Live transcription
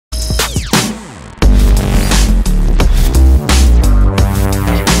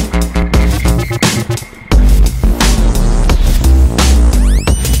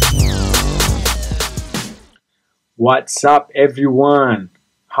What's up, everyone?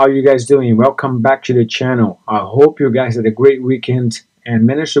 How you guys doing? Welcome back to the channel. I hope you guys had a great weekend and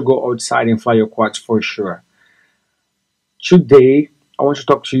managed to go outside and fly your quads for sure. Today, I want to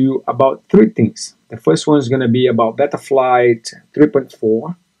talk to you about three things. The first one is going to be about BETAFLIGHT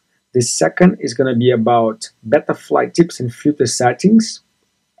 3.4. The second is going to be about BETAFLIGHT tips and filter settings.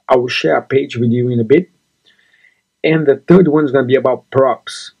 I will share a page with you in a bit. And the third one is going to be about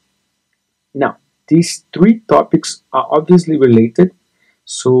props. Now, these three topics are obviously related,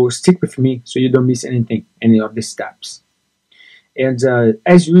 so stick with me so you don't miss any of the steps. And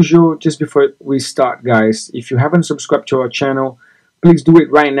as usual, just before we start, guys, if you haven't subscribed to our channel, please do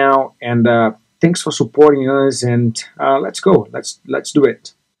it right now. And thanks for supporting us. And let's go. Let's do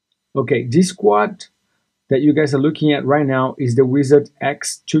it. Okay, this quad that you guys are looking at right now is the Wizard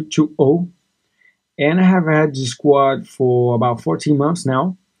X220, and I have had this quad for about 14 months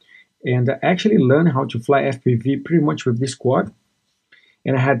now. And I actually learned how to fly FPV pretty much with this quad.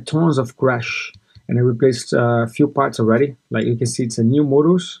 And I had tons of crash. And I replaced a few parts already. Like you can see, it's a new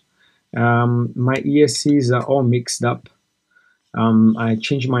motors. My ESCs are all mixed up. I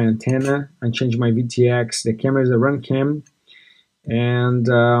changed my antenna. I changed my VTX. The camera is a run cam. And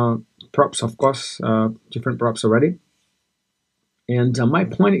props, of course, different props already. And my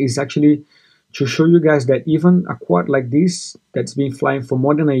point is actually to show you guys that even a quad like this that's been flying for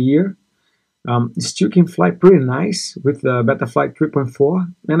more than a year still can fly pretty nice with the BETAFLIGHT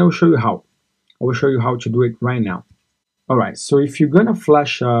 3.4, and I will show you how. I will show you how to do it right now. Alright, so if you're gonna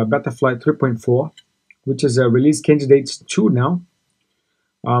flash BETAFLIGHT 3.4, which is a release candidate 2 now,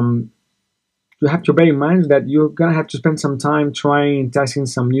 you have to bear in mind that you're gonna have to spend some time trying and testing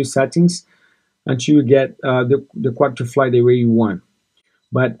some new settings until you get the quad to fly the way you want.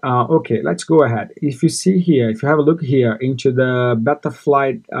 But okay, let's go ahead. If you see here, if you have a look here into the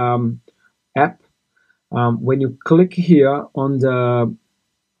BETAFLIGHT app, when you click here on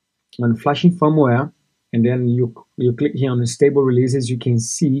flashing firmware, and then you click here on the stable releases, you can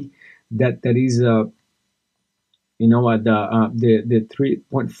see that there is the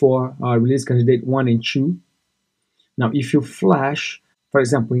 3.4 release candidate 1 and 2. Now, if you flash, for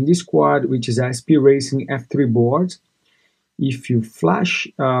example, in this quad, which is SP Racing F3 board, if you flash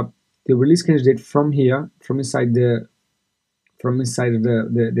the release candidate from here, from inside the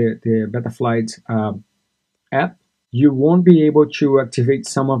BETAFLIGHT app, you won't be able to activate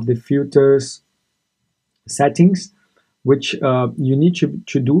some of the filters settings, which you need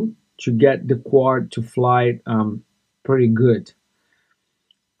to do to get the quad to fly pretty good.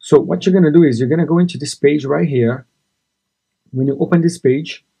 So what you're going to do is you're going to go into this page right here. When you open this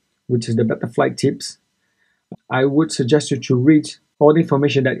page, which is the BETAFLIGHT tips, I would suggest you to read all the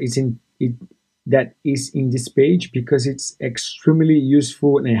information that is in this page, because it's extremely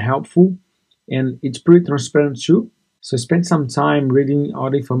useful and helpful, and it's pretty transparent too. So spend some time reading all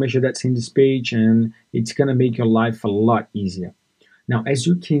the information that's in this page, and it's gonna make your life a lot easier. Now, as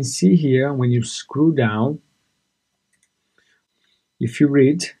you can see here, when you scroll down, if you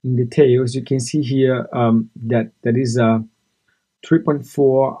read in details, you can see here that is a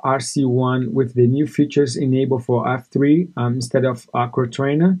 3.4 RC1 with the new features enabled for F3 instead of Acro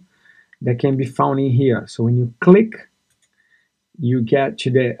Trainer that can be found in here. So when you click, you get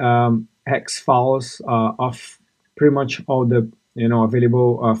to the hex files of pretty much all the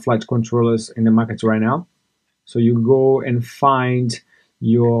available flight controllers in the market right now. So you go and find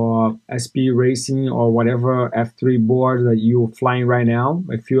your SP Racing or whatever F3 board that you're flying right now.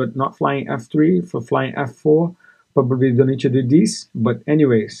 If you're not flying F3, for flying F4, probably don't need to do this, but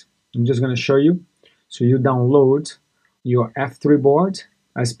anyways, I'm just going to show you. So you download your F3 board,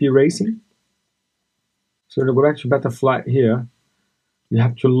 SP Racing. So to go back to BETAFLIGHT here, you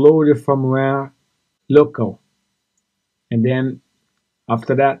have to load your firmware local, and then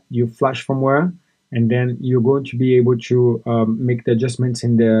after that you flash firmware, and then you're going to be able to make the adjustments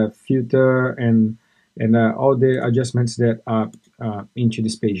in the filter and all the adjustments that are into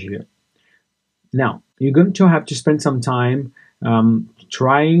this page here. Now, you're going to have to spend some time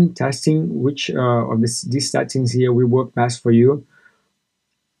testing which of these settings here will work best for you.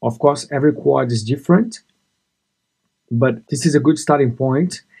 Of course, every quad is different, but this is a good starting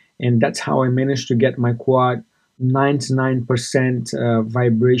point, and that's how I managed to get my quad 99%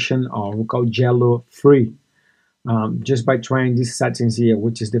 vibration, or we call jello free, just by trying these settings here,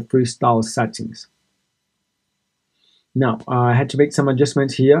 which is the freestyle settings. Now, I had to make some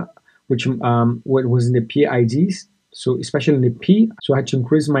adjustments here, which what was in the PIDs. So especially in the P, so I had to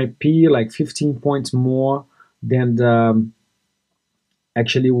increase my P like 15 points more than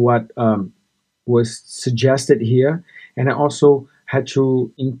actually what was suggested here. And I also had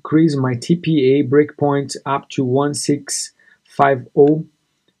to increase my TPA breakpoint up to 1650,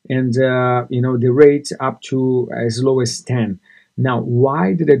 and the rate up to as low as 10. Now,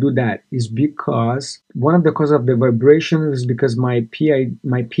 why did I do that? Is because one of the cause of the vibration is because my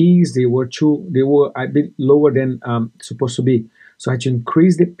P's, they were a bit lower than supposed to be. So I had to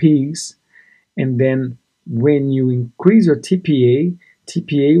increase the P's, and then when you increase your TPA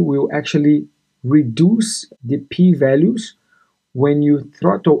will actually reduce the P values when you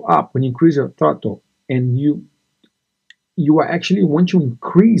throttle up, when you increase your throttle, and you are actually want to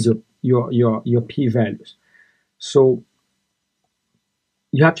increase your P values. So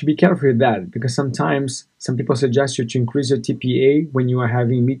you have to be careful with that, because sometimes some people suggest you to increase your TPA when you are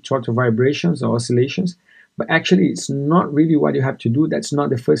having mid throttle vibrations or oscillations, but actually it's not really what you have to do. That's not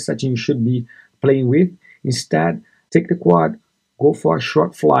the first setting you should be playing with. Instead, take the quad, go for a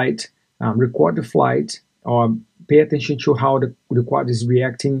short flight, record the flight, or pay attention to how the quad is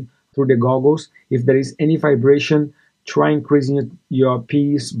reacting through the goggles. If there is any vibration, try increasing your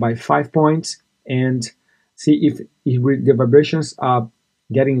P's by 5 points and see if the vibrations are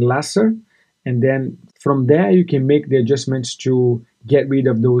getting lesser, and then from there you can make the adjustments to get rid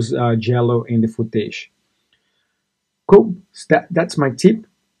of those jello in the footage. Cool. So that's my tip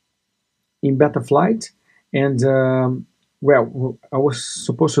in BETAFLIGHT. And well, I was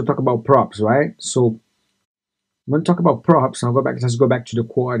supposed to talk about props, right? So when I talk about props, let's go back to the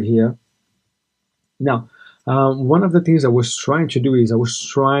quad here. Now, one of the things I was trying to do is I was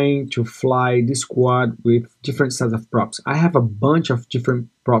trying to fly this quad with different sets of props. I have a bunch of different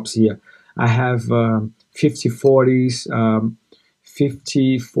props here. I have 50-40s,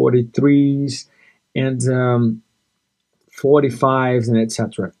 50-43s, and 45s, and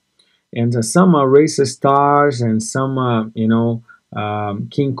etc. And some are racer stars, and some are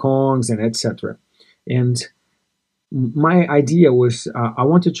King Kongs, and etc. And my idea was I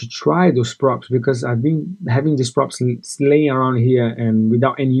wanted to try those props because I've been having these props laying around here and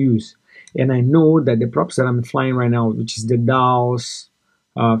without any use. And I know that the props that I'm flying right now, which is the Dow's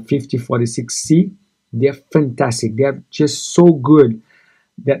 5046C, they're fantastic. They're just so good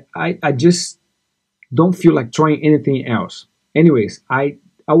that I just don't feel like trying anything else. Anyways, I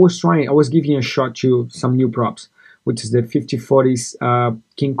was giving a shot to some new props, which is the 50-40s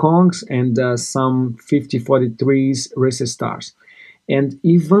King Kongs and some 50-43s Racer Stars. And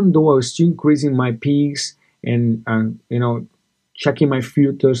even though I was still increasing my peaks and checking my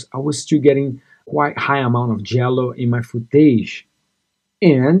filters, I was still getting quite high amount of jello in my footage.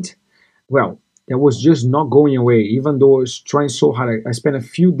 And well, that was just not going away. Even though I was trying so hard, I spent a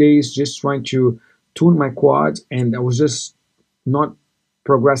few days just trying to tune my quads, and I was just not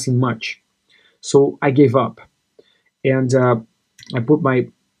progressing much. So I gave up, and I put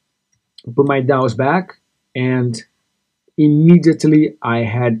my dials back, and immediately I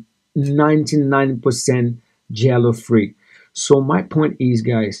had 99% jello free. So my point is,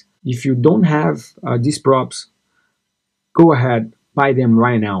 guys, if you don't have these props, go ahead, buy them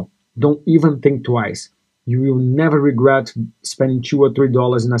right now. Don't even think twice. You will never regret spending $2 or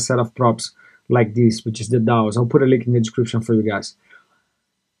 $3 in a set of props like this, which is the dials. I'll put a link in the description for you guys.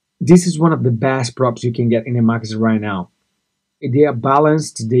 This is one of the best props you can get in the market right now. They are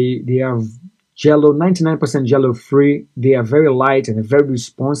balanced. They are jello, 99% jello free. They are very light and very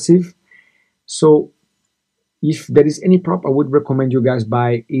responsive. So if there is any prop I would recommend you guys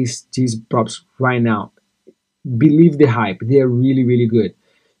buy, is these props right now. Believe the hype. They are really, really good.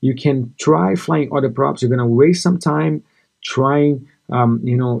 You can try flying other props. You're gonna waste some time trying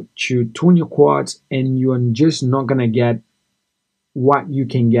to tune your quads, and you're just not gonna get what you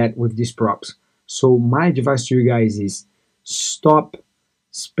can get with these props. So my advice to you guys is stop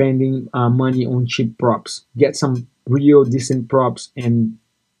spending money on cheap props. Get some real decent props, and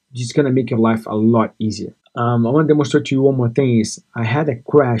it's gonna make your life a lot easier. I want to demonstrate to you one more thing. Is I had a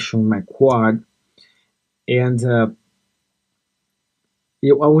crash on my quad, and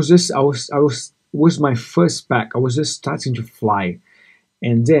it was my first pack. I was just starting to fly,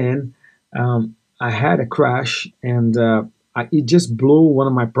 and then I had a crash, and it just blew one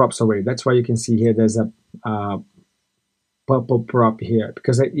of my props away. That's why you can see here there's a purple prop here,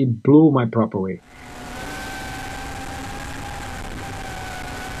 because it blew my prop away.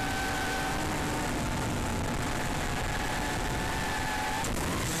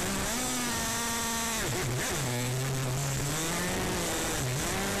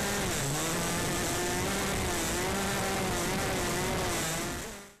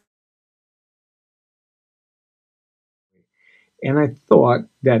 And I thought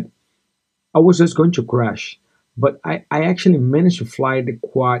that I was just going to crash. But I actually managed to fly the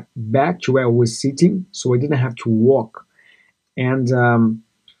quad back to where I was sitting, so I didn't have to walk. And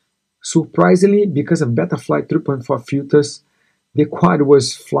surprisingly, because of BETAFLIGHT 3.4 filters, the quad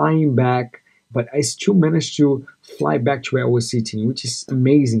was flying back, but I still managed to fly back to where I was sitting, which is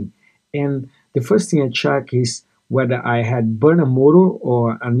amazing. And the first thing I check is whether I had burned a motor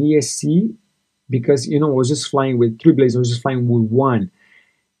or an ESC, because I was just flying with three blades, I was just flying with one,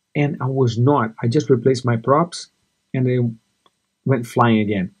 and I was not. I just replaced my props and they went flying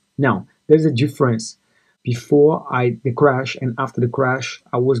again. Now, there's a difference. Before the crash and after the crash,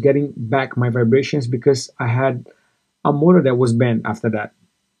 I was getting back my vibrations because I had a motor that was bent after that.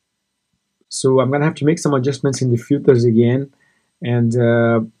 So I'm gonna have to make some adjustments in the filters again, and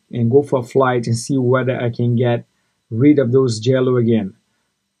go for a flight and see whether I can get rid of those jello again.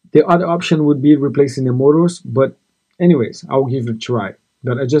 The other option would be replacing the motors, but anyways, I'll give it a try.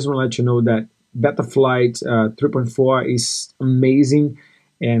 But I just want to let you know that BETAFLIGHT 3.4 is amazing,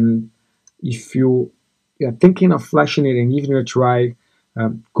 and if you are thinking of flashing it and giving it a try,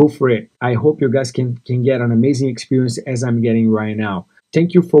 go for it. I hope you guys can get an amazing experience as I'm getting right now.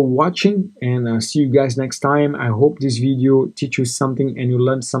 Thank you for watching, and see you guys next time. I hope this video teach you something and you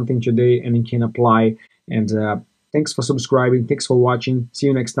learned something today and you can apply. And thanks for subscribing. Thanks for watching. See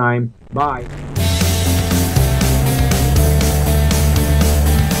you next time. Bye.